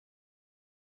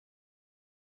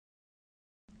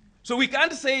So we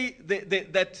can't say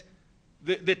that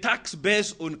the tax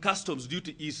base on customs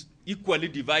duty is equally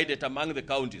divided among the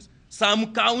counties.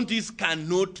 Some counties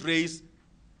cannot raise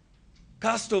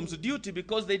customs duty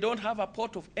because they don't have a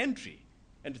port of entry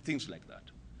and things like that.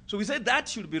 So we said that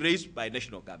should be raised by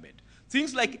national government.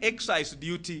 Things like excise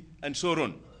duty and so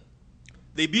on,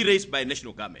 they be raised by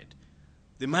national government.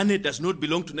 The money does not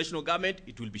belong to national government,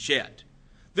 it will be shared.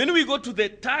 Then we go to the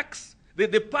tax,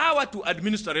 the power to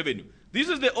administer revenue. This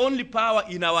is the only power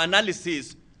in our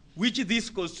analysis which this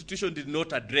constitution did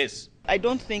not address. I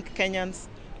don't think Kenyans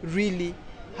really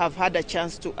have had a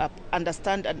chance to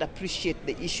understand and appreciate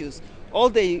the issues. All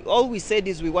we said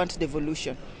is we want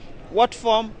devolution. What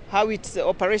form, how it's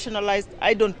operationalized,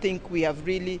 I don't think we have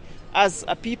really, as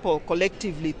a people,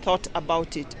 collectively thought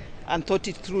about it and thought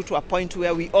it through to a point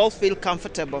where we all feel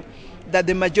comfortable that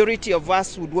the majority of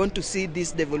us would want to see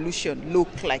this devolution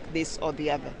look like this or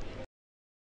the other.